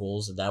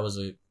prequels, and that was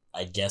a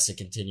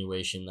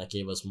continuation that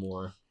gave us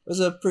more. It was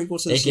a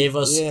prequel to it gave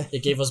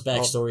us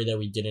backstory that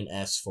we didn't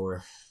ask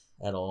for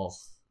at all.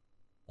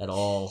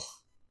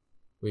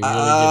 We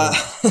really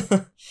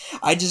didn't.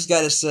 I just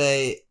gotta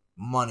say,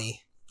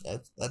 money.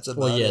 That's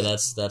about it.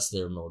 That's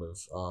their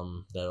motive.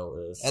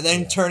 And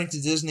then turning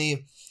to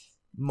Disney,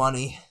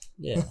 money.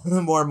 Yeah,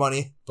 more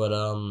money. But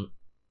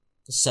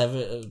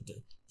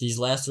these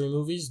last 3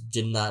 movies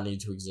did not need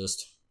to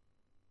exist.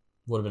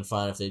 Would have been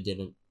fine if they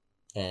didn't,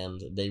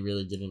 and they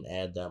really didn't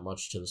add that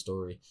much to the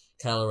story.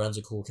 Kylo Ren's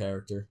a cool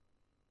character,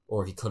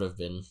 or he could have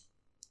been,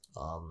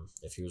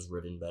 if he was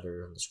written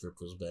better and the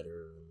script was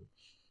better,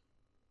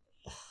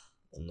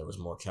 and there was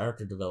more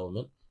character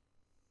development.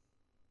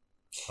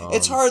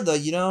 It's hard though,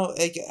 you know.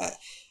 Like,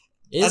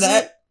 is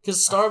it?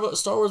 Because Star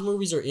Wars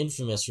movies are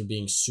infamous for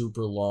being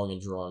super long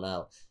and drawn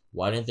out.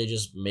 Why didn't they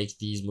just make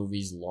these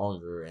movies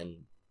longer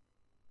and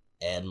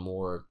add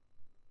more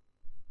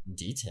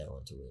detail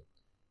into it?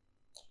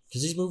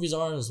 Because these movies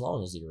aren't as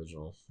long as the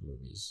original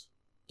movies.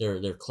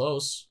 They're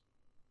close.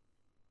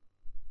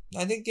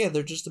 I think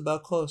they're just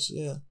about close.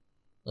 Yeah.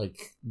 Like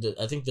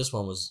I think this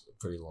one was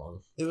pretty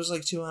long. It was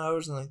like 2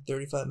 hours and like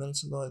 35 minutes,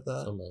 something like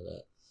that. Something like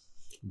that.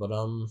 But I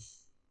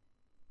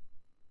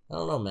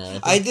don't know,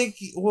 man. I think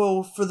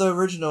for the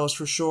originals,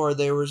 for sure,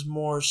 there was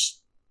more.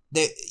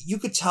 You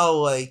could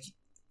tell like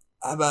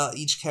about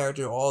each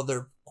character, all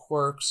their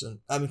perks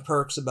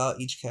about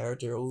each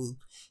character. Luke,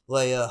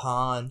 Leia,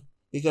 Han,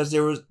 because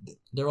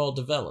they're all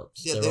developed.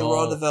 Yeah, they were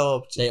all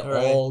developed. They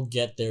all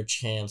get their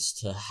chance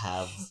to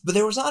have. But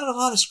there was not a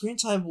lot of screen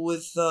time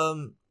with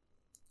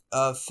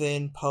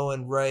Finn, Poe,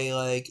 and Rey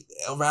like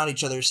around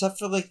each other, except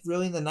for like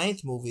really in the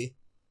 9th movie.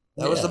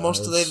 That was the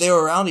most they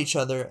were around each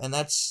other, and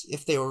that's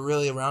if they were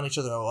really around each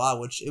other a lot,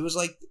 which it was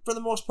like for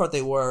the most part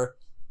they were.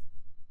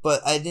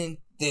 But I didn't.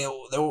 They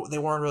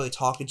weren't really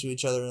talking to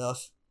each other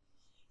enough.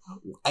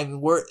 I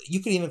mean,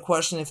 you could even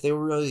question if they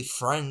were really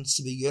friends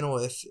to begin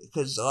with,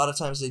 because a lot of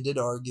times they did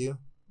argue.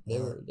 They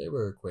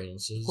were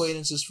acquaintances.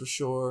 Acquaintances for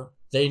sure.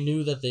 They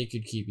knew that they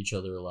could keep each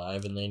other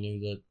alive, and they knew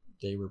that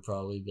they were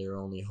probably their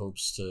only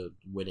hopes to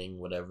winning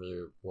whatever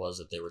it was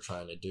that they were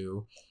trying to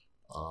do.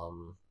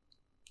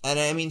 And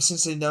I mean,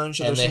 since they've known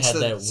each other since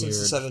the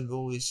 7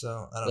 movies,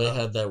 so I don't know. They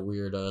had that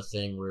weird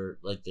thing where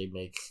like they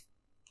make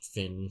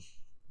Finn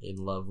in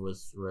love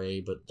with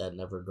Rey, but that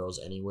never goes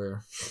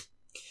anywhere.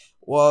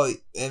 Well,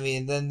 I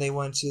mean, then they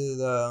went to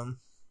the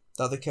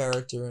other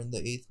character in the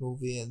 8th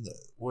movie, and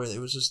where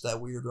it was just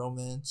that weird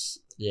romance.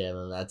 Yeah, and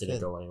then that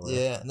didn't go anywhere.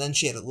 Yeah, and then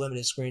she had a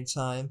limited screen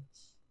time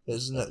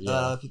because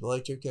people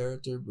liked her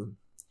character. But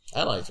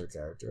I liked her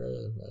character.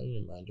 I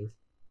didn't mind her.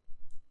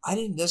 I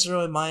didn't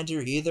necessarily mind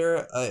her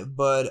either,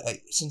 but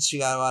since she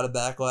got a lot of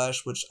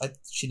backlash, which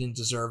she didn't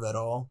deserve at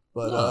all.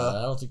 But no,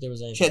 I don't think there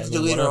was anything. She had to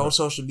delete her own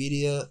social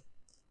media.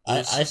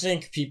 I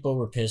think people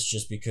were pissed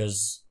just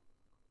because,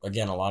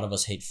 again, a lot of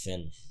us hate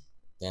Finn,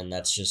 and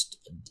that's just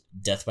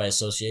death by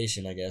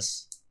association, I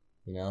guess.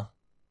 You know,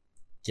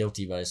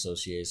 guilty by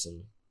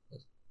association.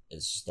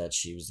 It's just that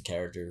she was the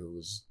character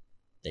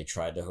they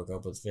tried to hook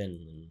up with Finn,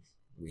 and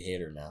we hate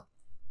her now.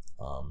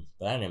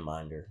 But I didn't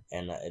mind her,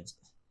 and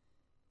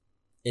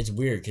it's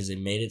weird because it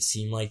made it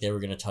seem like they were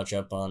gonna touch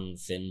up on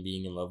Finn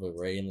being in love with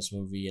Rey in this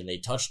movie, and they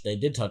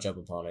did touch up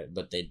upon it,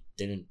 but they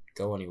didn't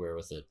go anywhere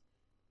with it,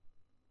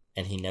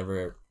 and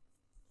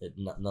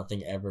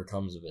nothing ever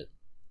comes of it.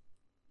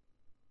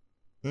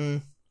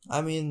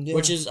 I mean, yeah.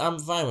 Which is, I'm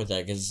fine with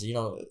that because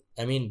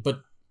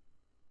but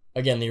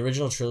again, the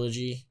original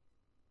trilogy,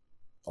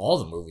 all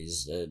the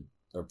movies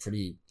are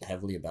pretty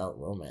heavily about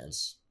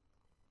romance.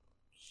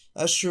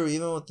 That's true,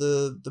 even with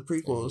the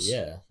prequels.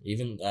 Yeah,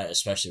 even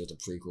especially with the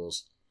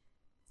prequels.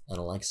 I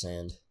don't like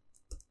sand.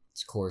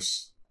 It's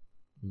coarse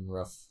and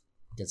rough.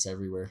 It gets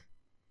everywhere.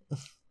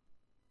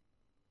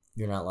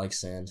 You're not like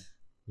sand.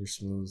 You're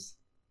smooth.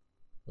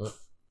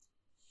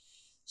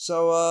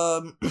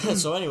 So,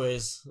 so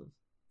anyways.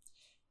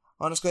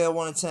 On a scale of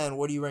 1 to 10,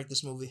 what do you rank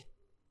this movie?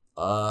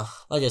 Like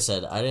I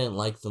said, I didn't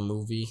like the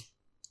movie,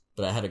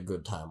 but I had a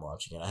good time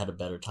watching it. I had a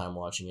better time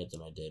watching it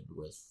than I did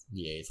with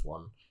the 8th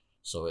one.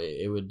 So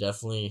it would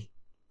definitely...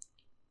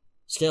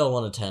 Scale of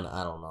 1 to 10,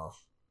 I don't know.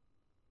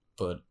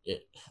 But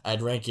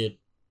I'd rank it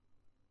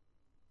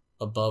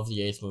above the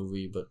 8th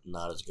movie, but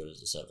not as good as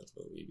the 7th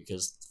movie,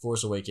 because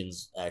Force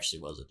Awakens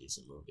actually was a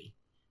decent movie.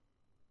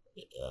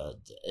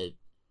 It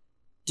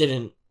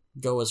didn't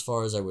go as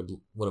far as I would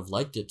have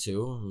liked it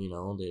to,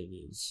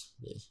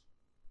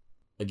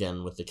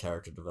 again, with the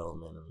character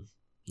development and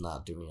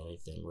not doing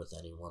anything with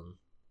anyone,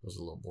 it was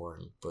a little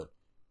boring, but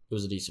it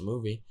was a decent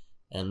movie.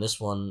 And this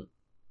one,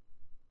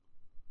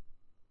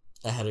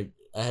 I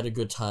had a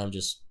good time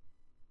just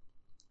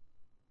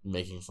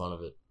making fun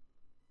of it.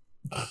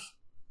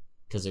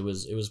 Because it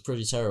was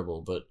pretty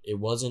terrible, but it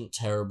wasn't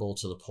terrible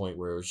to the point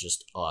where it was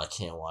just, oh, I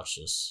can't watch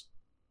this.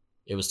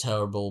 It was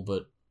terrible,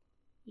 but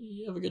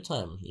you have a good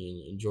time.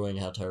 You're enjoying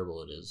how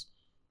terrible it is.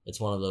 It's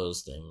one of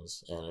those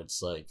things, and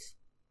it's like,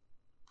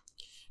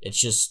 it's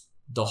just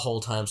the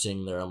whole time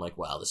sitting there, I'm like,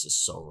 wow, this is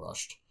so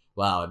rushed.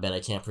 Wow, I bet I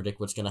can't predict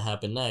what's going to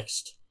happen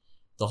next.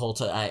 The whole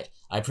time,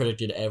 I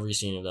predicted every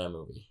scene of that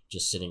movie,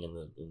 just sitting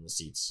in the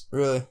seats.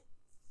 Really?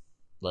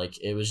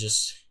 Like, it was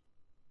just...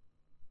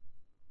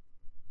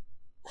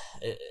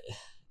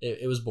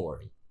 It was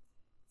boring.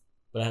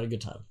 But I had a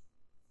good time.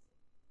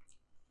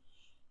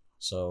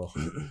 So,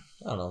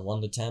 I don't know,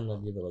 1 to 10,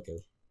 I'd give it like a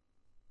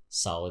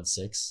solid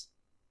 6.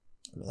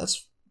 I mean,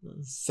 that's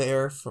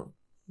fair from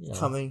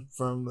coming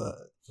from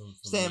from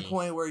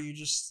standpoint where you're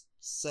just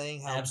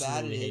saying how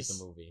bad it is. I hate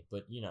the movie,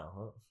 but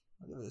I'll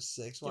give it a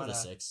 6. Why give it a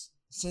not? 6.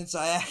 Since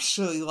I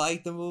actually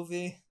like the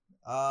movie,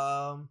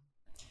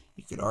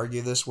 you could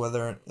argue this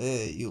whether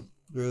you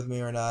agree with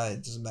me or not.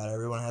 It doesn't matter.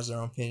 Everyone has their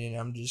own opinion.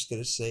 I'm just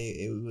gonna say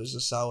it was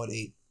a solid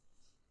 8.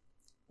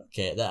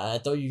 Okay, I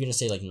thought you were gonna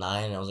say like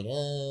 9. And I was like,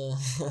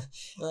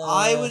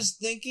 I was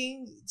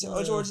thinking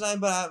towards 9,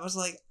 but I was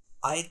like,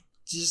 I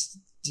just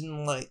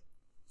didn't like.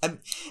 I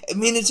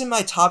mean, it's in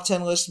my top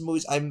 10 list of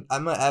movies. I'm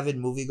an avid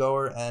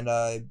moviegoer, and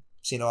I've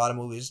seen a lot of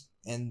movies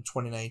in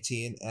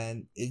 2019,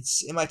 and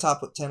it's in my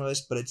top 10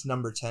 list, but it's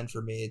number 10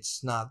 for me.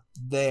 It's not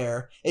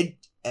there. In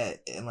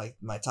like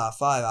my top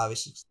 5,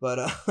 obviously, but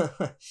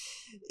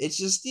it's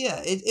just, yeah,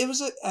 it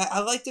was I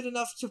liked it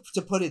enough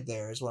to put it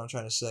there, is what I'm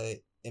trying to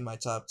say, in my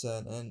top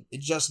 10, and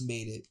it just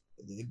made it.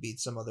 It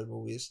beat some other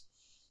movies.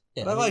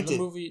 Yeah, but I liked the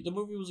it. The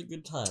movie was a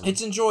good time.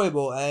 It's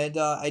enjoyable, and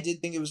I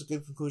did think it was a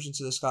good conclusion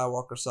to the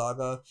Skywalker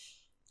saga.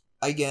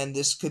 Again,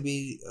 this could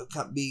be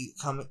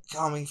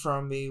coming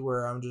from me,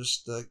 where I'm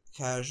just a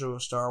casual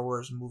Star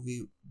Wars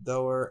movie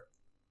goer.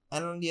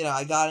 And,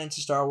 I got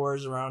into Star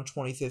Wars around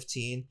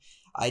 2015.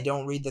 I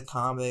don't read the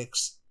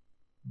comics,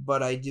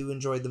 but I do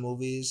enjoy the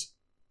movies.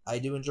 I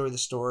do enjoy the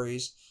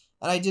stories.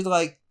 And I did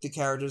like the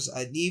characters.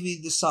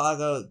 Maybe the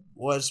saga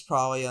was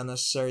probably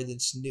unnecessary.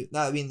 This new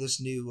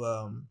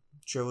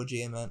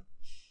trilogy, I meant.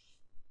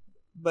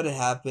 But it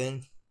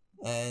happened,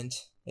 and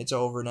it's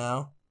over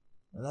now.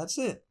 And that's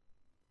it.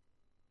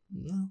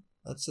 Yeah,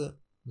 that's it.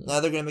 Yeah. Now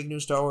they're going to make new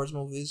Star Wars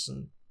movies,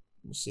 and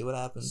we'll see what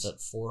happens. Set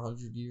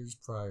 400 years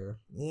prior.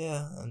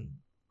 Yeah, and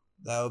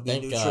that would be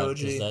Thank a new God,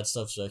 trilogy. because that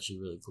stuff's actually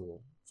really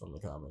cool from the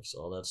comics.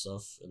 All that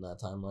stuff in that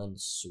timeline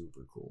is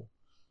super cool.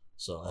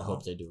 So I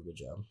hope they do a good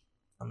job.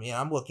 I mean,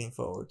 I'm looking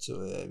forward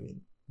to it. I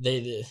mean,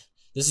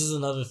 this is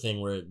another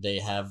thing where they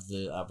have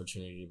the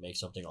opportunity to make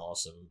something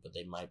awesome, but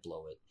they might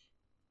blow it.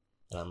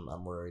 And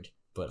I'm worried.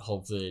 But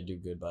hopefully they do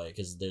good by it,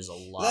 because there's a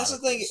lot That's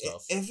of the thing. cool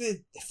stuff.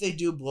 If they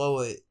do blow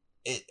it,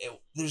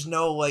 there's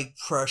no like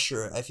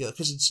pressure, I feel,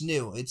 because it's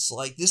new. It's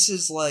like this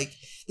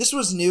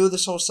was new,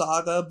 this whole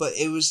saga, but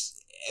it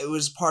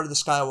was part of the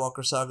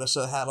Skywalker saga,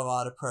 so it had a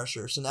lot of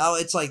pressure. So now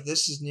it's like,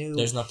 this is new.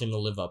 There's nothing to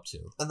live up to.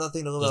 And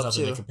nothing to live There's up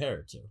nothing to. to compare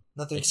it to.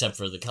 Nothing except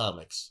for the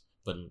comics.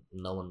 But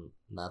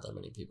not that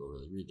many people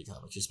really read the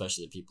comics,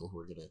 especially the people who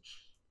are gonna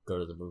go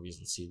to the movies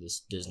and see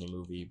this Disney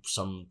movie.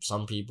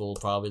 Some people,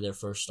 probably their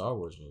first Star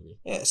Wars movie.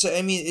 Yeah, so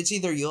I mean, it's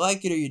either you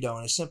like it or you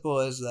don't. As simple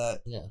as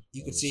that. Yeah.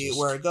 You can see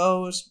where it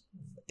goes,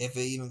 if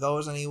it even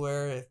goes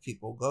anywhere, if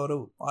people go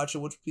to watch it,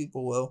 which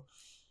people will.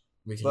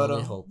 We can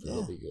only hope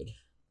it'll be good.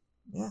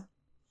 Yeah.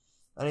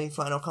 Any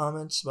final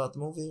comments about the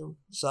movie or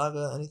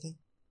saga, anything?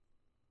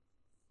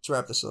 Let's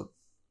wrap this up.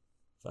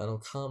 Final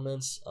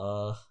comments,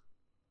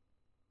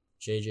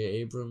 J.J.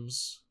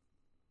 Abrams,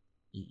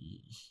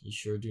 you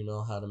sure do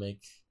know how to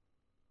make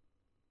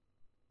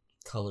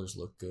colors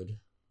look good.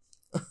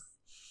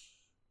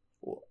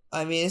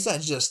 I mean, it's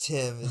not just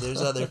him.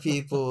 There's other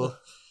people.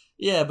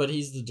 Yeah, but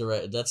he's the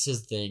director. That's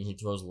his thing. He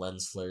throws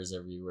lens flares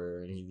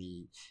everywhere, and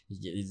he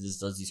just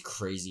does these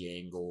crazy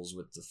angles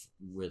with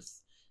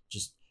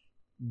just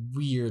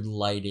weird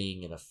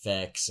lighting and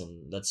effects,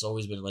 and that's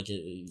always been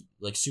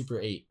like Super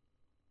 8.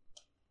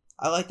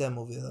 I like that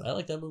movie though. I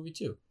like that movie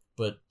too,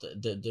 but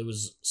there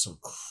was some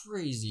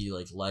crazy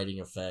like lighting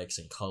effects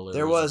and colors.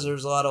 There was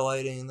a lot of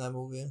lighting in that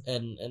movie,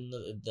 and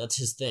that's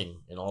his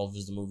thing in all of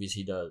the movies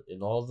he does.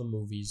 In all the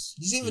movies,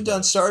 he's even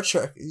done Star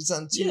Trek. He's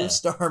done 2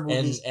 Star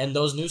movies, and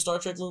those new Star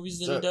Trek movies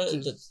that he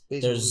does.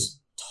 There's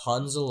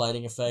tons of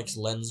lighting effects,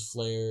 lens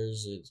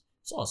flares.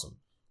 It's awesome,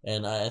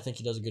 and I think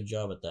he does a good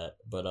job at that.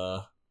 But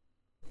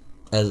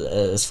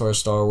as far as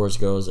Star Wars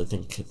goes, I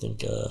think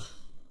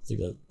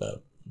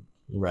that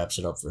wraps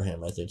it up for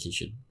him. I think he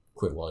should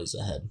quit while he's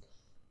ahead.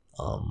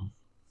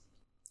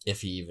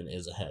 If he even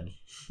is ahead.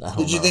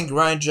 Did you think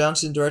Rian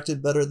Johnson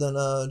directed better than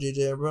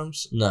J.J.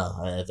 Abrams? No,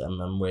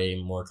 I'm way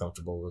more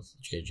comfortable with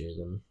J.J.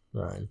 than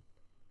Rian.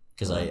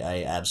 Because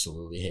I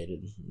absolutely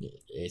hated the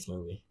 8th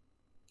movie.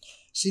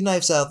 See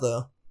Knives Out,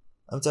 though.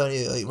 I'm telling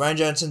you, like, Rian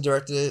Johnson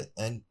directed it,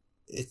 and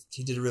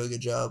he did a really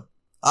good job.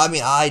 I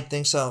mean, I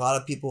think so. A lot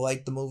of people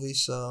liked the movie,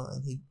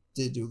 and he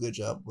did do a good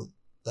job with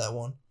that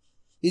one.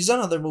 He's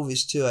done other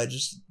movies too. I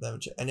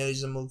know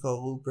he's in a movie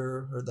called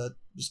Looper. Heard that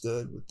was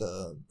good with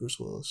Bruce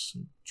Willis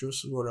and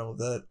Joseph Gordon with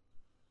that.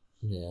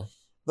 Yeah.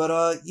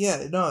 But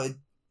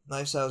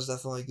Knives Out is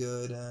definitely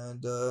good,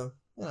 and it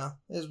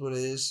is what it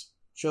is.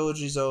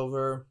 Trilogy's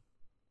over,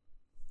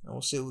 and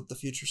we'll see what the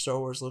future Star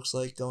Wars looks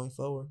like going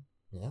forward.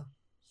 Yeah.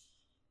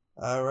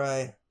 All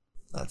right,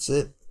 that's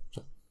it.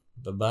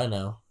 Bye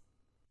now.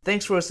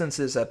 Thanks for listening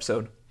to this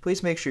episode.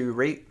 Please make sure you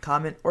rate,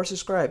 comment, or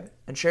subscribe,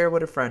 and share it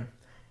with a friend.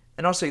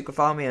 And also, you can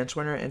follow me on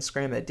Twitter and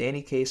Instagram at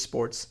Danny K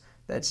Sports.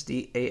 That's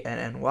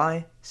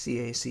DannyCacesports.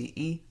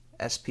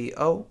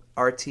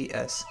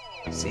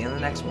 See you in the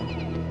next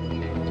one.